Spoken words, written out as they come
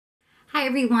Hi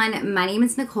everyone, my name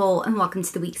is Nicole and welcome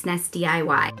to the Week's Nest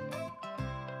DIY.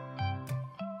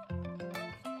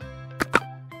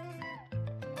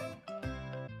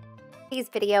 In today's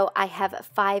video, I have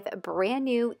 5 brand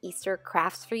new Easter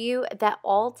crafts for you that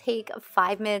all take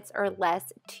 5 minutes or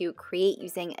less to create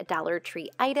using Dollar Tree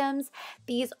items.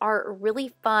 These are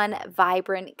really fun,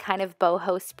 vibrant, kind of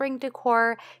boho spring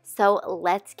decor, so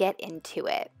let's get into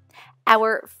it.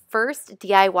 Our first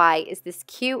DIY is this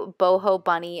cute boho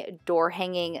bunny door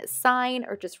hanging sign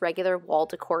or just regular wall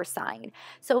decor sign.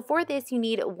 So for this, you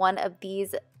need one of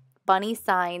these bunny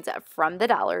signs from the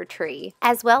Dollar Tree,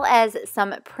 as well as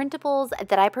some printables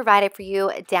that I provided for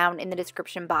you down in the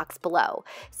description box below.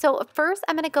 So first,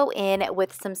 I'm going to go in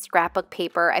with some scrapbook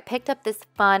paper. I picked up this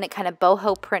fun kind of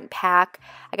boho print pack.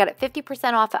 I got it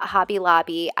 50% off at Hobby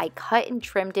Lobby. I cut and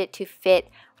trimmed it to fit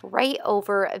right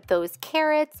over those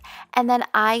carrots, and then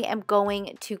I am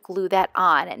going to glue that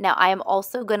on. Now I am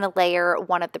also going to layer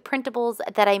one of the printables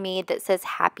that I made that says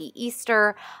Happy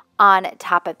Easter on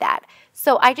top of that.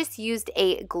 So I just used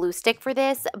a glue stick for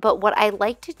this, but what I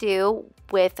like to do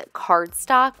with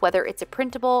cardstock, whether it's a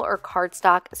printable or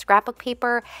cardstock scrapbook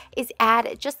paper, is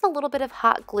add just a little bit of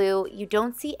hot glue. You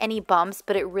don't see any bumps,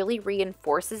 but it really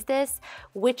reinforces this,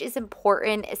 which is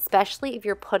important, especially if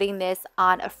you're putting this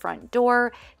on a front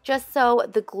door, just so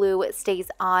the glue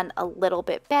stays on a little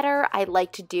bit better. I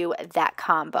like to do that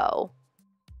combo.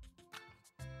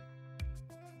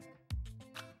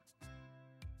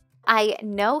 I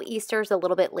know Easter's a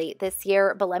little bit late this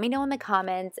year, but let me know in the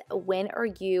comments, when are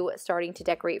you starting to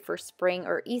decorate for spring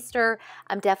or Easter?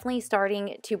 I'm definitely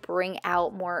starting to bring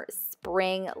out more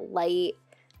spring light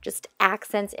just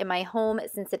accents in my home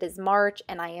since it is March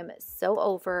and I am so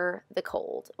over the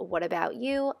cold. What about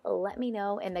you? Let me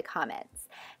know in the comments.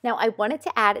 Now I wanted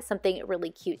to add something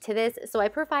really cute to this, so I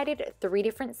provided 3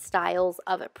 different styles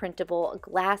of printable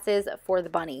glasses for the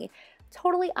bunny.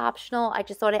 Totally optional. I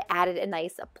just thought it added a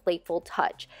nice playful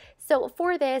touch. So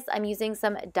for this, I'm using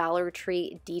some Dollar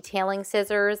Tree detailing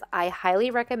scissors. I highly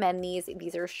recommend these.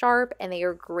 These are sharp and they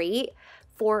are great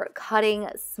for cutting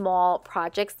small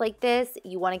projects like this.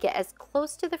 You want to get as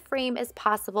close to the frame as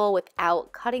possible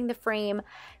without cutting the frame.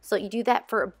 So you do that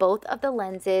for both of the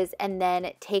lenses, and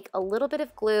then take a little bit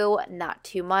of glue, not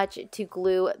too much, to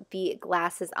glue the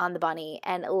glasses on the bunny.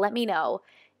 And let me know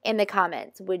in the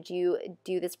comments, would you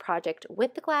do this project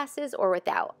with the glasses or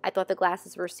without? I thought the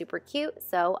glasses were super cute,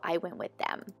 so I went with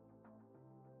them.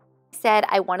 I said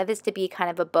I wanted this to be kind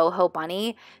of a boho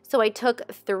bunny, so I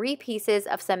took 3 pieces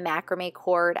of some macrame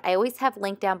cord. I always have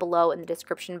linked down below in the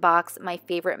description box my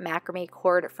favorite macrame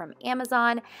cord from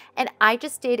Amazon, and I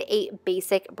just did a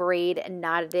basic braid and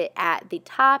knotted it at the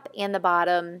top and the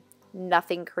bottom.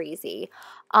 Nothing crazy.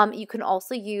 You can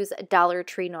also use Dollar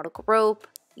Tree nautical rope,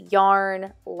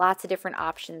 yarn, lots of different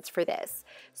options for this.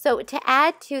 So to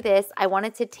add to this, I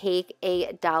wanted to take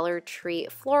a Dollar Tree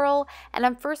floral, and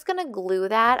I'm first going to glue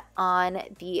that on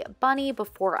the bunny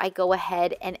before I go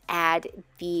ahead and add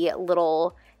the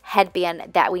little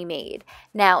headband that we made.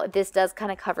 Now this does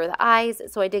kind of cover the eyes,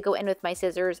 so I did go in with my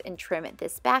scissors and trim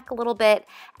this back a little bit,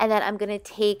 and then I'm going to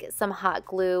take some hot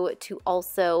glue to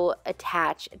also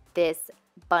attach this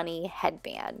bunny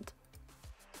headband.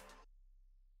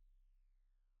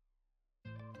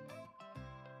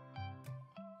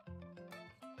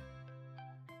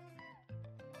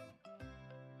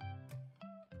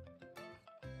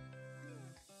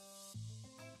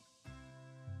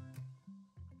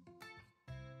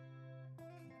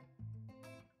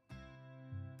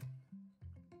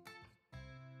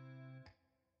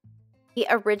 The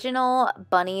original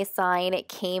bunny sign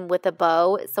came with a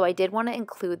bow, so I did want to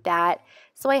include that.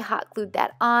 So I hot glued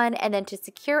that on, and then to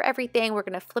secure everything, we're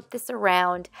going to flip this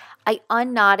around. I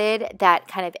unknotted that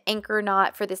kind of anchor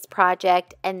knot for this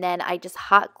project, and then I just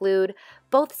hot glued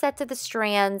both sets of the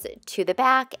strands to the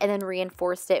back and then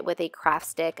reinforced it with a craft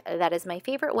stick. That is my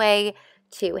favorite way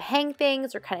to hang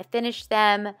things or kind of finish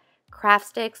them. Craft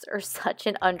sticks are such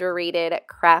an underrated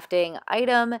crafting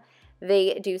item.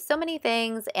 They do so many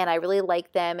things, and I really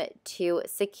like them to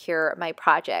secure my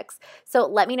projects. So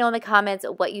let me know in the comments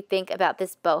what you think about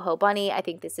this boho bunny. I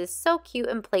think this is so cute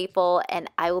and playful, and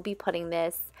I will be putting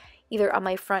this either on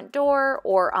my front door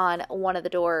or on one of the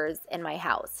doors in my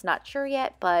house. Not sure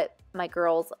yet, but my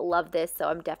girls love this, so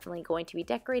I'm definitely going to be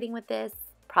decorating with this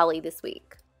probably this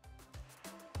week.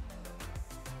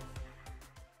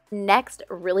 Next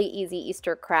really easy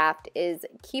Easter craft is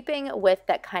keeping with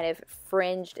that kind of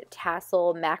fringed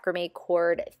tassel macrame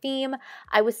cord theme.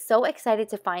 I was so excited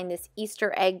to find this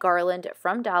Easter egg garland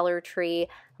from Dollar Tree.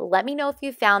 Let me know if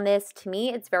you found this. To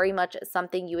me, it's very much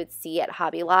something you would see at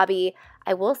Hobby Lobby.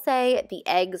 I will say the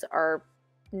eggs are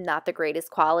not the greatest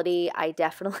quality. I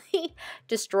definitely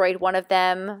destroyed one of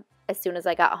them as soon as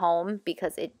I got home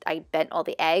because I bent all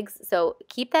the eggs. So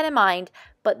keep that in mind,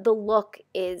 but the look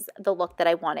is the look that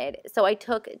I wanted. So I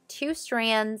took 2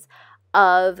 strands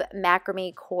of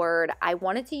macrame cord. I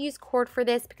wanted to use cord for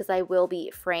this because I will be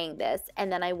fraying this.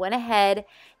 And then I went ahead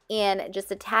and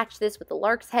just attached this with the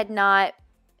lark's head knot,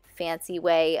 fancy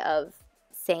way of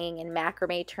saying in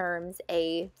macrame terms,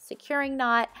 a securing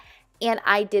knot. And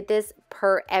I did this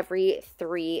per every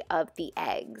 3 of the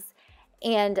eggs.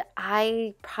 And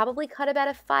I probably cut about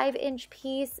a 5-inch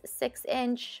piece,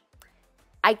 6-inch.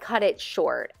 I cut it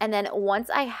short. And then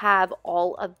once I have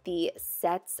all of the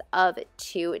sets of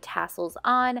 2 tassels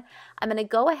on, I'm going to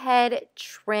go ahead,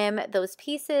 trim those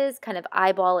pieces, kind of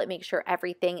eyeball it, make sure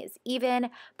everything is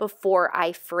even before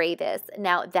I fray this.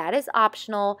 Now that is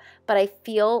optional, but I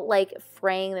feel like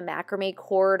fraying the macrame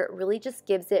cord really just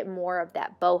gives it more of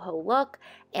that boho look.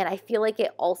 And I feel like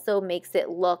it also makes it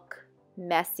look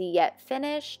messy yet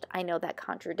finished. I know that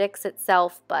contradicts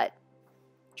itself, but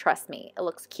trust me, it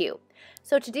looks cute.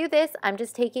 So to do this, I'm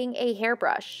just taking a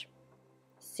hairbrush.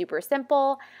 Super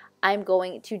simple. I'm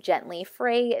going to gently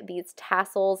fray these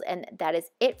tassels, and that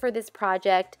is it for this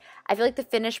project. I feel like the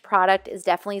finished product is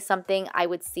definitely something I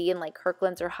would see in like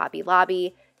Kirkland's or Hobby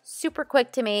Lobby. Super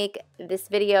quick to make. This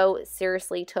video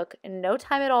seriously took no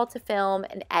time at all to film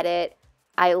and edit.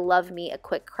 I love me a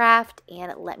quick craft,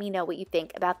 and let me know what you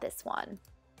think about this one.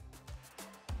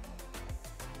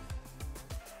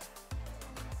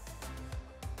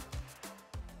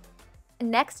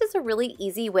 Next is a really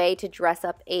easy way to dress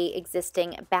up a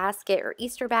existing basket or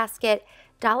Easter basket.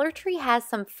 Dollar Tree has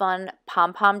some fun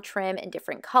pom-pom trim in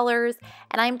different colors,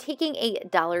 and I'm taking a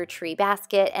Dollar Tree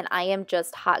basket and I am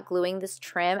just hot gluing this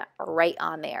trim right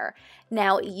on there.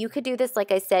 Now you could do this,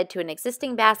 like I said, to an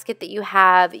existing basket that you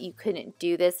have. You couldn't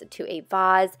do this to a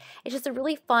vase. It's just a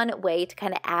really fun way to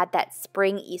kind of add that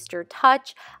spring Easter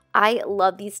touch. I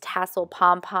love these tassel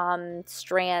pom-pom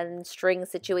strand string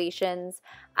situations.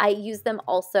 I use them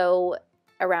also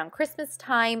around Christmas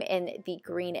time in the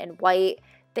green and white.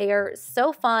 They are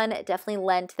so fun, definitely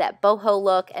lend to that boho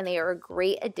look, and they are a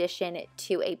great addition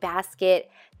to a basket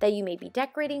that you may be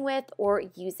decorating with or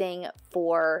using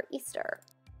for Easter.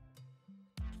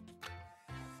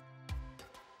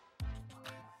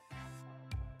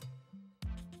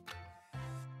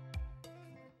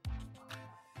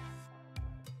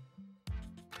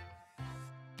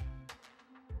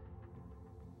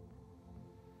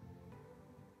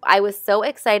 I was so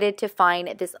excited to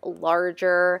find this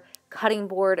larger cutting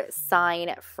board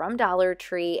sign from Dollar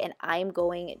Tree, and I'm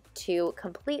going to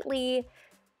completely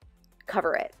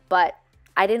cover it, but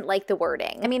I didn't like the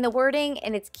wording. I mean, the wording,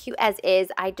 and it's cute as is,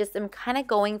 I just am kind of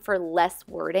going for less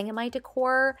wording in my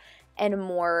decor and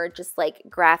more just like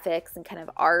graphics and kind of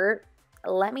art.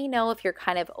 Let me know if you're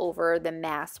kind of over the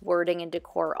mass wording and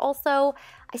decor also.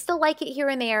 I still like it here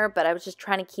and there, but I was just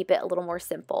trying to keep it a little more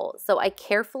simple. So I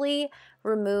carefully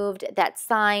removed that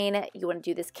sign. You want to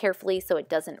do this carefully so it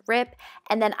doesn't rip.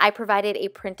 And then I provided a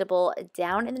printable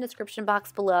down in the description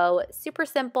box below. Super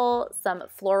simple, some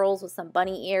florals with some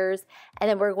bunny ears. And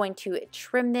then we're going to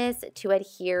trim this to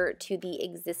adhere to the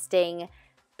existing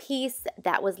piece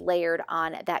that was layered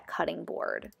on that cutting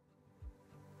board.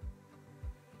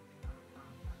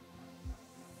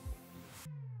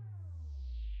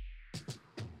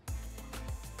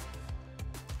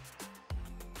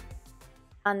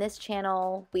 On this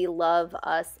channel, we love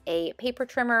us a paper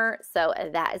trimmer, so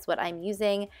that is what I'm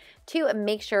using to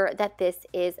make sure that this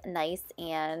is nice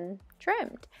and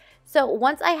trimmed. So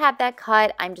once I have that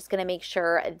cut, I'm just going to make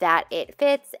sure that it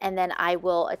fits, and then I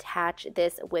will attach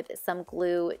this with some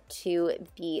glue to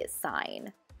the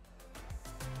sign.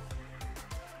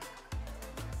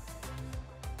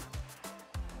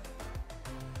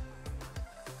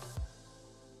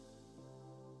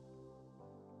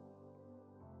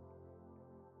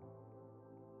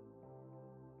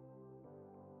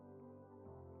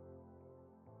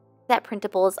 That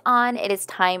printable is on, it is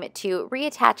time to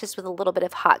reattach this with a little bit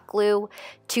of hot glue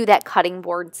to that cutting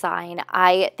board sign.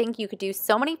 I think you could do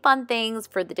so many fun things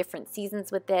for the different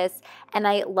seasons with this, and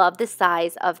I love the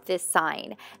size of this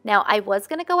sign. Now, I was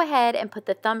going to go ahead and put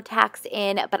the thumbtacks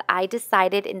in, but I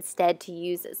decided instead to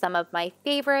use some of my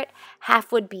favorite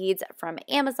half-wood beads from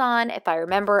Amazon. If I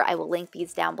remember, I will link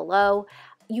these down below.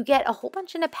 You get a whole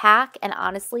bunch in a pack, and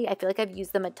honestly, I feel like I've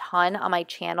used them a ton on my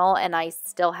channel, and I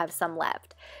still have some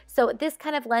left. So this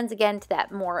kind of lends again to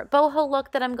that more boho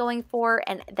look that I'm going for,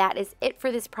 and that is it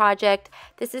for this project.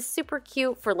 This is super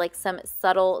cute for like some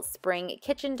subtle spring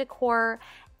kitchen decor,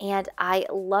 and I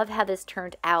love how this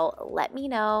turned out. Let me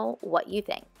know what you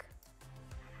think.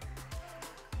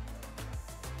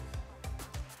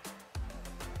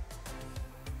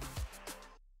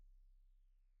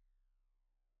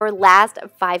 Our last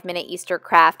 5-minute Easter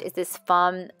craft is this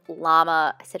fun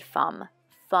llama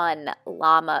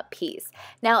piece.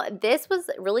 Now, this was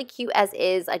really cute as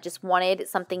is. I just wanted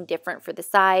something different for the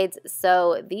sides.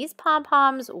 So these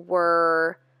pom-poms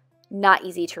were not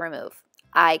easy to remove.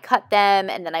 I cut them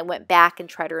and then I went back and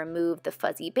tried to remove the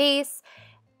fuzzy base.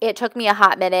 It took me a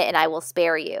hot minute and I will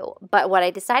spare you. But what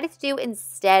I decided to do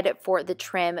instead for the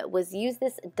trim was use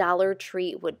this Dollar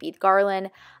Tree wood bead garland.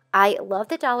 I love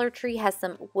the Dollar Tree has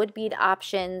some wood bead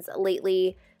options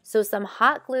lately. So some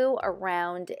hot glue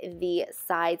around the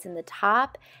sides and the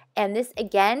top. And this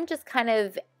again just kind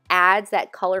of adds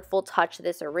that colorful touch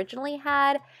this originally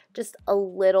had. Just a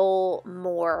little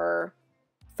more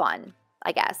fun,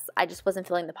 I guess. I just wasn't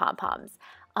feeling the pom-poms.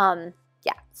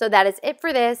 Yeah, so that is it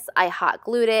for this. I hot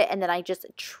glued it and then I just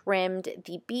trimmed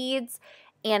the beads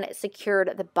and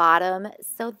secured the bottom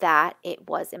so that it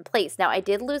was in place. Now, I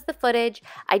did lose the footage.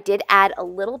 I did add a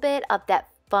little bit of that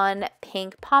fun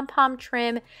pink pom-pom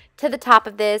trim to the top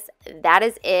of this. That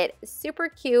is it. Super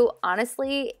cute.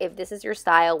 Honestly, if this is your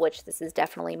style, which this is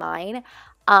definitely mine,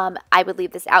 I would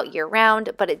leave this out year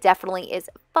round, but it definitely is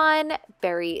fun,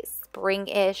 very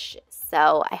spring-ish.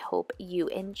 So I hope you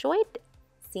enjoyed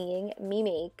seeing me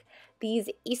make these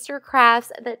Easter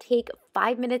crafts that take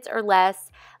 5 minutes or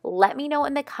less. Let me know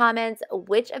in the comments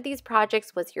which of these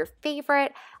projects was your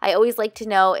favorite. I always like to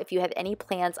know if you have any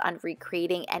plans on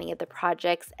recreating any of the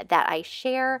projects that I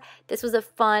share. This was a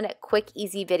fun, quick,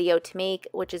 easy video to make,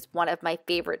 which is one of my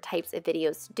favorite types of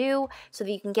videos to do, so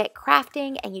that you can get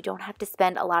crafting and you don't have to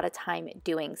spend a lot of time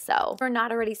doing so. If you're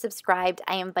not already subscribed,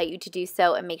 I invite you to do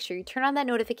so and make sure you turn on that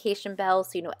notification bell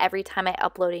so you know every time I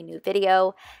upload a new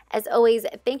video. As always,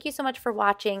 thank you so much for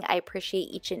watching. I appreciate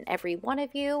each and every one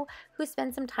of you who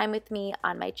spend some time with me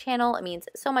on my channel. It means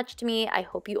so much to me. I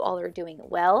hope you all are doing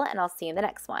well, and I'll see you in the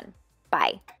next one.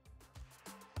 Bye.